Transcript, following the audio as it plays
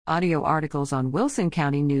Audio articles on Wilson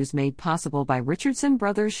County News made possible by Richardson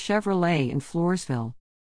Brothers Chevrolet in Floresville.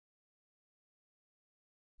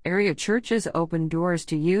 Area churches open doors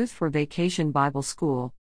to youth for Vacation Bible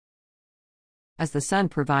School. As the sun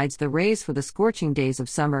provides the rays for the scorching days of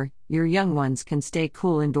summer, your young ones can stay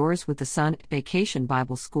cool indoors with the sun at Vacation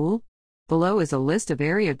Bible School. Below is a list of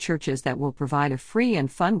area churches that will provide a free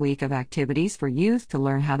and fun week of activities for youth to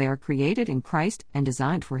learn how they are created in Christ and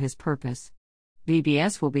designed for His purpose.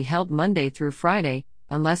 VBS will be held Monday through Friday,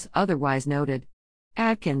 unless otherwise noted.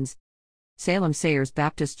 Adkins, Salem Sayers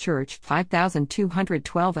Baptist Church,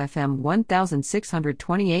 5212 FM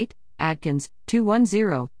 1628, Adkins,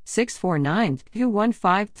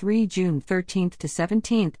 210-649-2153, June 13th to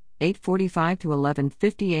 17th, 8:45 to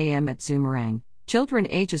 11:50 a.m. at Zoomerang. Children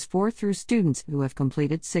ages 4 through students who have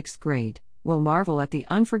completed 6th grade will marvel at the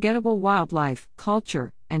unforgettable wildlife,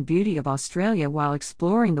 culture, and beauty of Australia while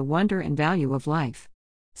exploring the wonder and value of life.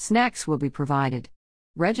 Snacks will be provided.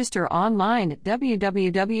 Register online at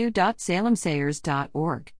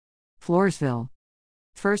www.salemsayers.org. Floresville.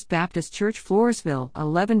 First Baptist Church Floresville,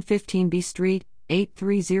 1115 B Street,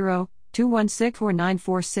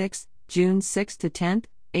 830-216-4946, June 6 to 10th,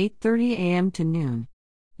 8:30 a.m. to noon.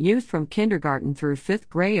 Youth from kindergarten through 5th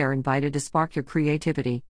grade are invited to spark your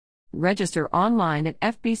creativity. Register online at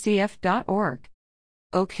fbcf.org.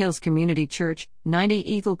 Oak Hills Community Church, 90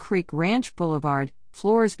 Eagle Creek Ranch Boulevard,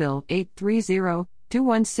 Floresville,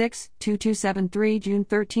 830-216-2273, June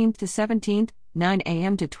 13th to 17th, 9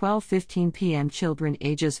 a.m. to 12:15 p.m. Children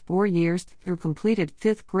ages 4 years through completed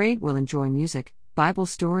 5th grade will enjoy music, Bible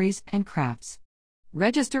stories, and crafts.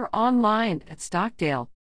 Register online at Stockdale.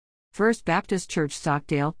 First Baptist Church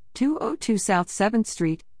Stockdale, 202 South 7th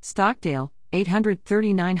Street, Stockdale,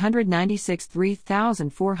 800-3996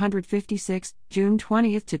 3456, June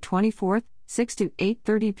 20th to 24th, 6 to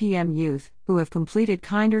 8:30 p.m. Youth who have completed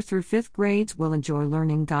kinder through 5th grades will enjoy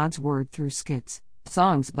learning God's Word through skits,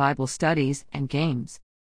 songs, Bible studies, and games.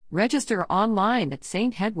 Register online at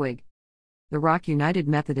St. Hedwig. The Rock United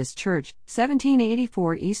Methodist Church,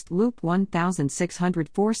 1784 East Loop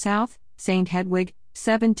 1604 South, St. Hedwig,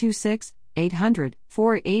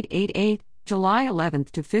 726-800-4888, July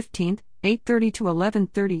 11th to 15th, 8:30 to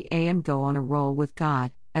 11:30 a.m. Go on a roll with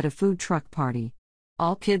God at a food truck party.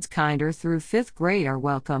 All kids kinder through 5th grade are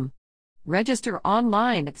welcome. Register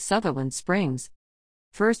online at Sutherland Springs.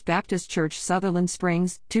 First Baptist Church Sutherland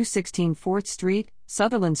Springs, 216 4th Street,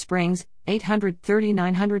 Sutherland Springs,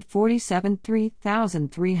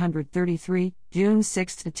 800-3947 3333, June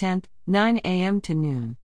 6 to 10th, 9 a.m. to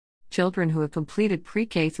noon. Children who have completed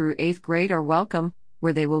pre-K through 8th grade are welcome,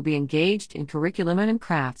 where they will be engaged in curriculum and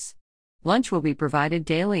crafts. Lunch will be provided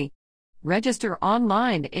daily. Register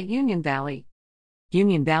online at Union Valley.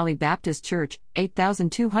 Union Valley Baptist Church,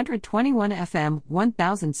 8221 FM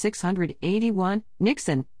 1681,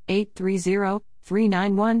 Nixon,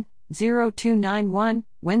 830-391-0291,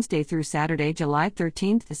 Wednesday through Saturday, July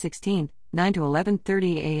 13th to 16th, 9 to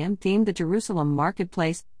 11:30 a.m. Theme the Jerusalem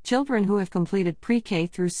Marketplace. Children who have completed pre-K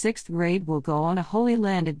through 6th grade will go on a Holy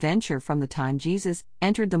Land adventure from the time Jesus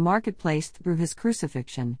entered the marketplace through his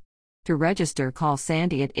crucifixion. To register, call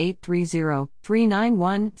Sandy at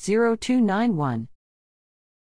 830-391-0291.